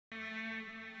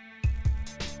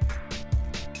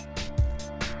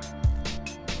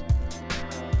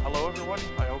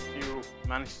everyone. I hope you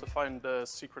managed to find the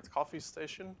secret coffee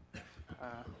station.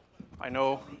 I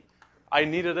know I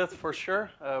needed it for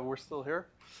sure. We're still here.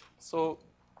 So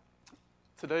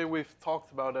today we've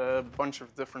talked about a bunch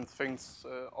of different things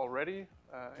already.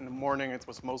 In the morning it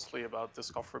was mostly about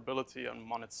discoverability and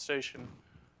monetization.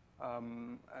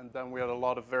 And then we had a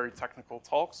lot of very technical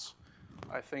talks.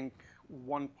 I think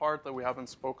one part that we haven't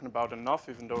spoken about enough,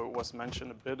 even though it was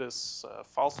mentioned a bit, is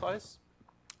file size.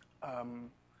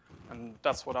 And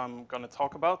that's what I'm going to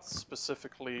talk about,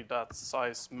 specifically that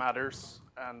size matters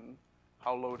and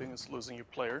how loading is losing you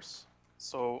players.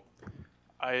 So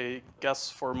I guess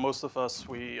for most of us,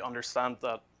 we understand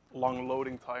that long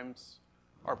loading times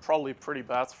are probably pretty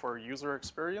bad for user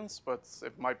experience, but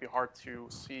it might be hard to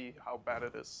see how bad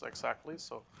it is exactly.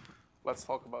 So let's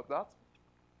talk about that.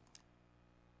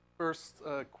 First,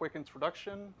 a quick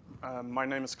introduction. My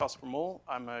name is Casper Mol.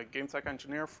 I'm a game tech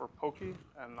engineer for Poki,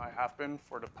 and I have been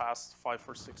for the past 5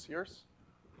 or 6 years.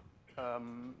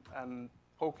 And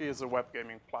Poki is a web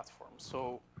gaming platform.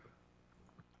 So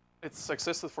it's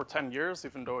existed for 10 years,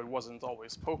 even though it wasn't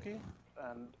always Poki.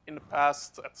 And in the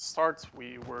past, at the start,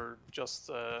 we were just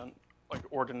like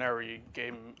ordinary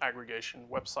game aggregation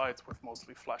website with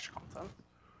mostly Flash content.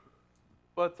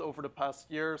 But over the past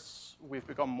years, we've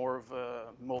become more of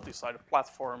a multi-sided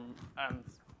platform. And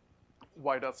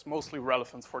why that's mostly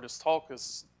relevant for this talk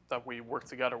is that we work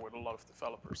together with a lot of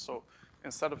developers. So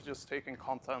instead of just taking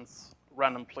content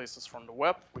random places from the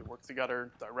web, we work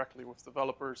together directly with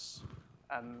developers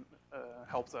and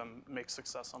help them make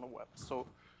success on the web. So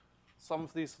some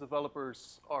of these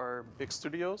developers are big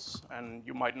studios, and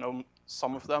you might know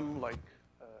some of them, like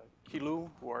Kilu,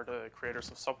 who are the creators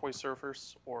of Subway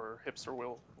Surfers, or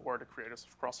Hipsterwill, who are the creators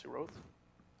of Crossy Road.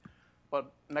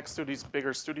 But next to these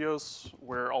bigger studios,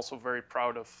 we're also very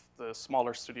proud of the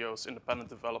smaller studios, independent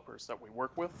developers that we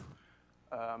work with,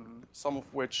 some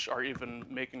of which are even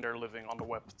making their living on the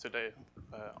web today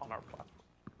on our platform.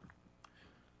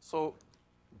 So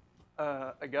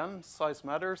again, size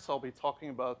matters. I'll be talking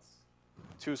about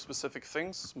 2 specific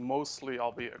things. Mostly,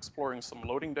 I'll be exploring some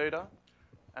loading data.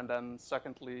 And then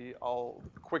secondly, I'll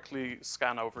quickly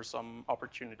scan over some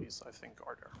opportunities I think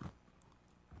are there.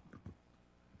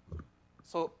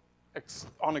 So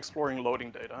on exploring loading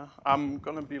data, I'm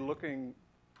going to be looking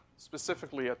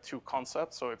specifically at 2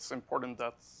 concepts. So it's important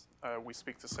that we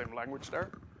speak the same language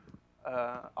there.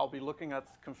 I'll be looking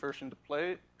at conversion to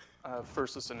play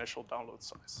versus initial download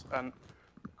size. And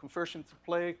conversion to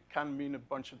play can mean a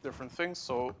bunch of different things.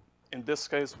 So in this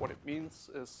case, what it means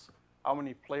is how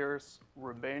many players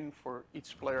remain for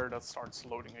each player that starts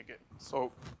loading a game.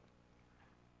 So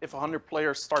if 100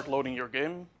 players start loading your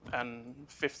game and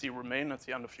 50 remain at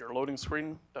the end of your loading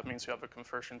screen, that means you have a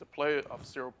conversion to play of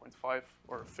 0.5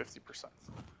 or 50%.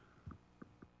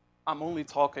 I'm only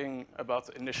talking about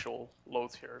the initial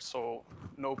load here. So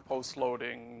no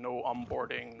post-loading, no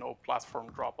onboarding, no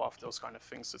platform drop-off, those kind of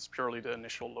things. It's purely the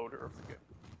initial loader of the game.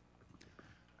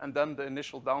 And then the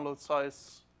initial download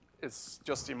size is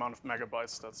just the amount of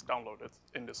megabytes that's downloaded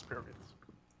in this period.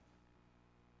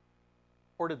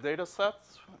 For the data set,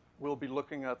 we'll be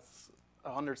looking at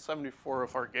 174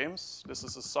 of our games. This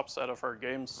is a subset of our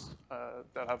games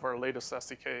that have our latest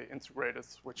SDK integrated,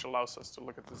 which allows us to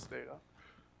look at this data.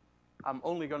 I'm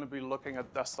only going to be looking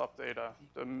at desktop data.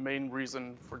 The main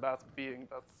reason for that being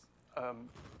that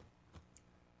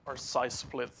our size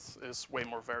split is way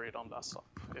more varied on desktop.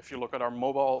 If you look at our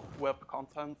mobile web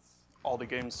content, all the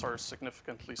games are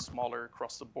significantly smaller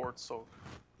across the board, so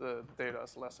the data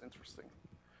is less interesting.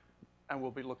 And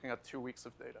we'll be looking at 2 weeks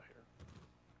of data here.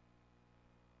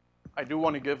 I do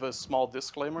want to give a small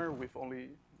disclaimer. We've only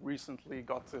recently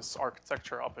got this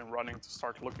architecture up and running to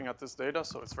start looking at this data,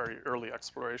 so it's very early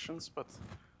explorations, but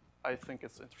I think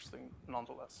it's interesting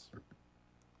nonetheless.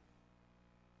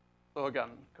 So again,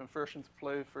 conversion to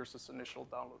play versus initial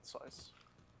download size.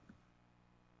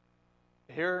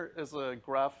 Here is a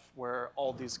graph where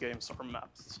all these games are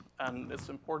mapped. And it's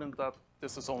important that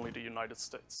this is only the United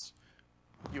States.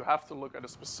 You have to look at a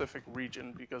specific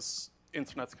region because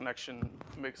internet connection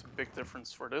makes a big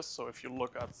difference for this. So if you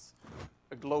look at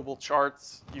a global chart,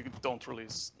 you don't really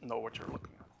know what you're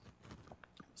looking at.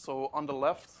 So on the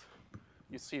left,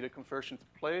 you see the conversion to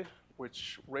play,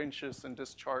 which ranges in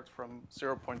this chart from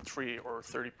 0.3 or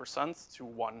 30% to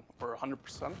 1 or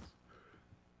 100%.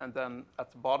 And then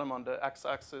at the bottom on the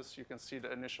x-axis, you can see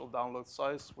the initial download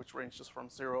size, which ranges from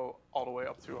 0 all the way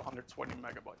up to 120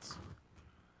 megabytes.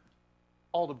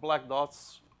 All the black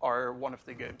dots are one of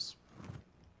the games.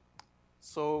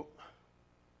 So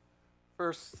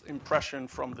first impression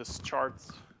from this chart,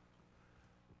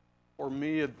 for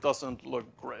me, it doesn't look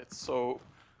great. So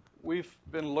we've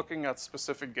been looking at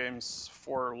specific games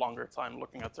for a longer time,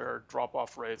 looking at their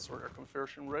drop-off rates or their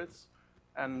conversion rates.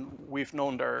 And we've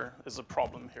known there is a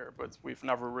problem here, but we've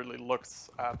never really looked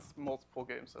at multiple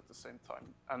games at the same time.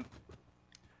 And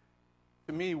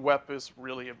to me, web is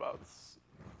really about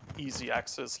easy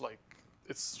access. Like,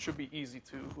 it should be easy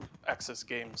to access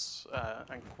games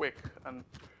and quick. And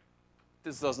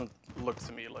this doesn't look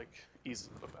to me like ease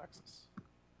of access.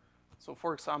 So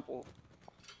for example,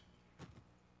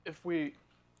 if we,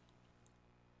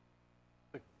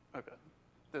 okay,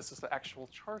 this is the actual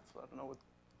chart. I don't know what,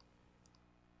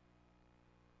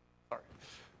 sorry.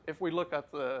 If we look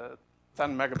at the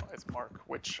 10 megabytes mark,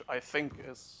 which I think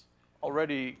is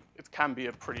already, it can be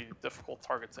a pretty difficult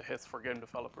target to hit for game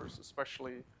developers,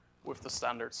 especially with the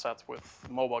standard set with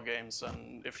mobile games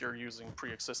and if you're using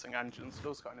pre-existing engines,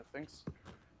 those kind of things.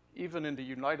 Even in the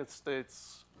United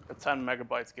States, a 10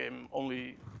 megabyte game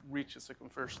only reaches a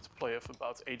conversion to play of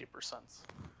about 80%.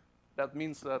 That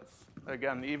means that,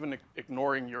 again, even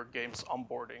ignoring your game's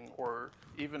onboarding or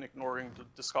even ignoring the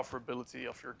discoverability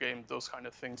of your game, those kind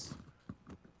of things,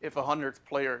 if 100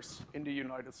 players in the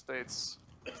United States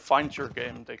find your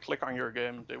game, they click on your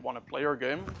game, they want to play your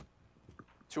game,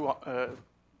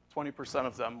 20%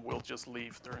 of them will just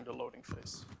leave during the loading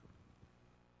phase.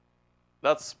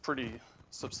 That's pretty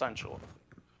substantial.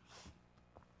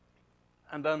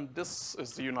 And then this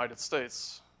is the United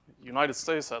States. The United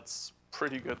States has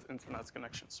pretty good internet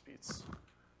connection speeds.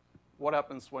 What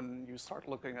happens when you start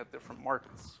looking at different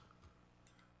markets?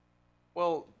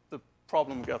 Well, the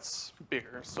problem gets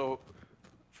bigger. So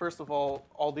first of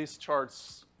all these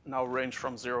charts now range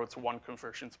from 0 to 1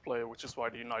 conversion to play, which is why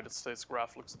the United States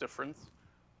graph looks different.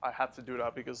 I had to do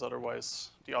that because otherwise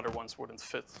the other ones wouldn't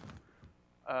fit.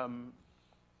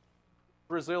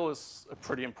 Brazil is a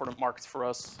pretty important market for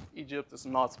us. Egypt is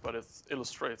not, but it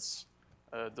illustrates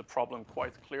the problem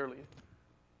quite clearly.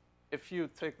 If you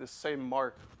take the same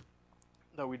mark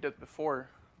that we did before,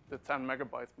 the 10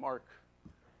 megabyte mark,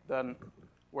 then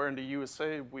where in the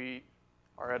USA we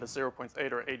are at a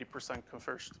 0.8 or 80%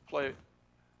 conversion to play,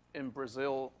 in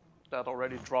Brazil that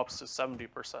already drops to 70%.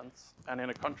 And in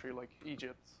a country like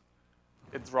Egypt,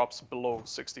 it drops below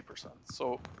 60%.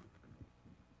 So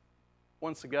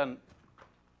once again,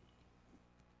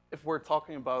 if we're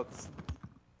talking about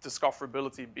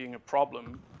discoverability being a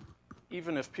problem,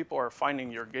 even if people are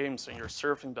finding your games and you're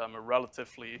serving them a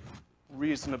relatively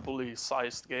reasonably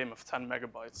sized game of 10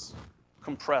 megabytes,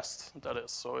 compressed, that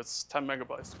is, so it's 10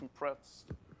 megabytes compressed,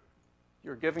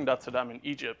 you're giving that to them in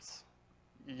Egypt,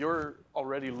 you're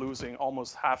already losing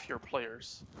almost half your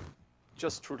players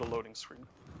just through the loading screen.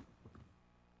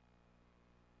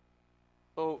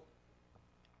 So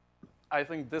I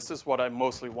think this is what I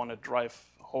mostly want to drive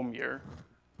home here.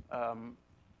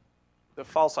 The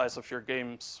file size of your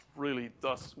games really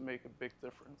does make a big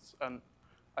difference. And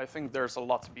I think there's a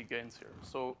lot to be gained here.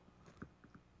 So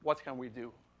what can we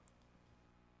do?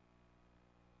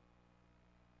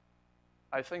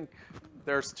 I think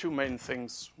there's two main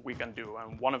things we can do,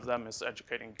 and one of them is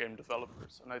educating game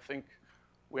developers. And I think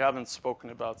we haven't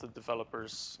spoken about the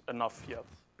developers enough yet.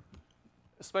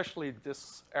 Especially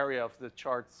this area of the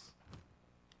charts,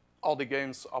 all the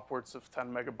games upwards of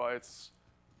 10 megabytes,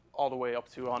 all the way up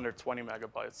to 120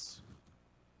 megabytes.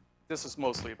 This is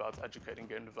mostly about educating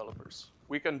game developers.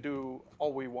 We can do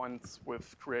all we want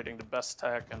with creating the best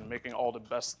tech and making all the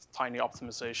best tiny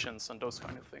optimizations and those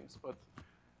kind of things. But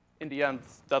in the end,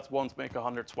 that won't make a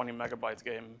 120 megabyte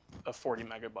game a 40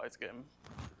 megabyte game.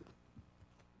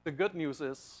 The good news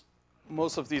is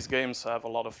most of these games have a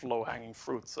lot of low-hanging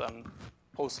fruits, and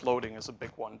post-loading is a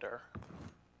big one there.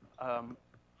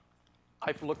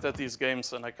 I've looked at these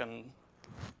games, and I can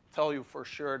tell you for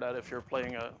sure that if you're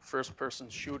playing a first-person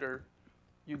shooter,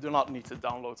 you do not need to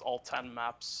download all 10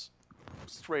 maps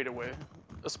straight away,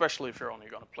 especially if you're only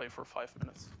going to play for 5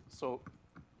 minutes. So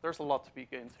there's a lot to be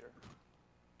gained here.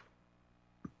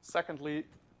 Secondly,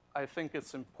 I think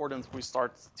it's important we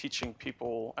start teaching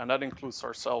people, and that includes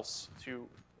ourselves, to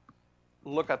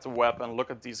look at the web and look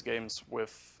at these games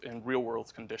in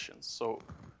real-world conditions. So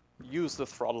use the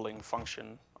throttling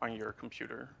function on your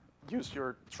computer. Use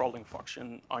your throttling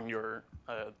function on your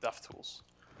DevTools.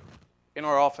 In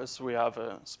our office, we have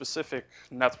a specific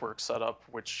network setup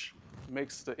which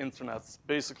makes the internet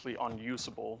basically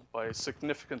unusable by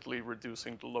significantly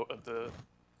reducing the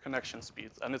connection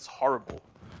speed, and it's horrible.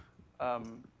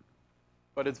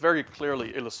 But it very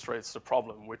clearly illustrates the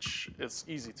problem, which is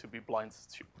easy to be blind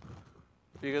to.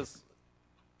 Because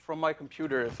from my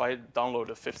computer, if I download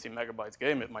a 50 megabyte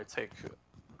game, it might take,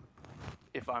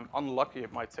 if I'm unlucky,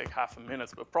 it might take half a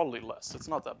minute, but probably less. It's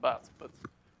not that bad. But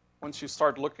once you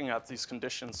start looking at these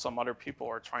conditions some other people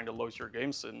are trying to load your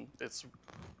games in, it's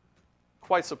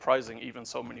quite surprising even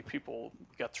so many people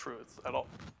get through it at all.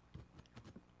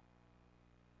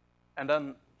 And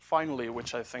then finally,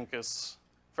 which I think is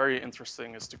very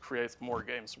interesting, is to create more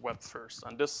games web first.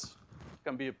 And this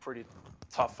can be a pretty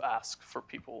tough ask for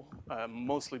people,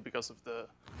 mostly because of the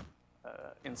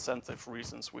incentive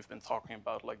reasons we've been talking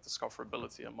about, like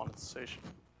discoverability and monetization.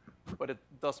 But it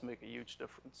does make a huge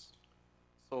difference.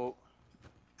 So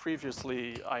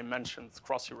previously, I mentioned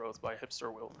Crossy Road by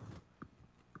Hipster Will.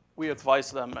 We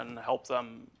advised them and helped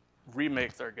them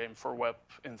remake their game for web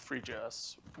in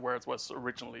Three.js, where it was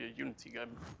originally a Unity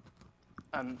game.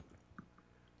 And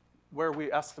where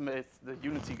we estimate the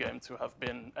Unity game to have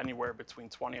been anywhere between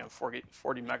 20 and 40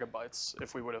 megabytes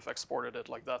if we would have exported it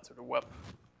like that to the web,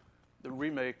 the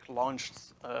remake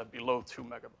launched below 2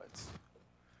 megabytes.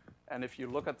 And if you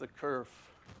look at the curve,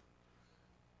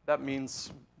 that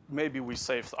means maybe we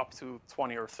saved up to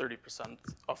 20 or 30%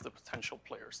 of the potential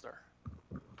players there.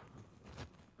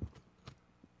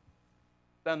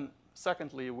 Then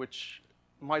secondly, which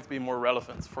might be more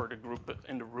relevant for the group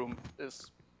in the room, is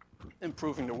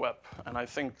improving the web. And I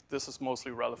think this is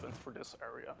mostly relevant for this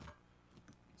area.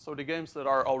 So the games that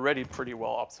are already pretty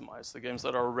well optimized, the games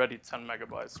that are already 10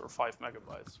 megabytes or 5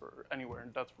 megabytes or anywhere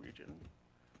in that region,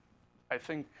 I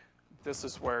think this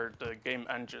is where the game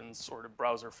engines or the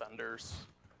browser vendors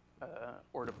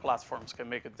or the platforms can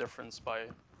make a difference by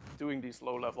doing these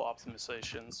low-level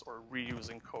optimizations or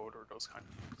reusing code or those kind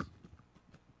of things.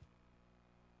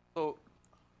 So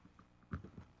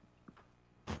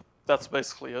that's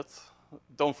basically it.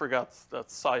 Don't forget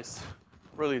that size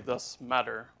really does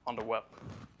matter on the web.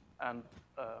 And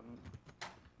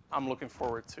I'm looking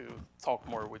forward to talk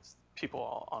more with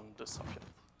people on this subject.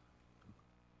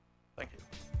 Thank you.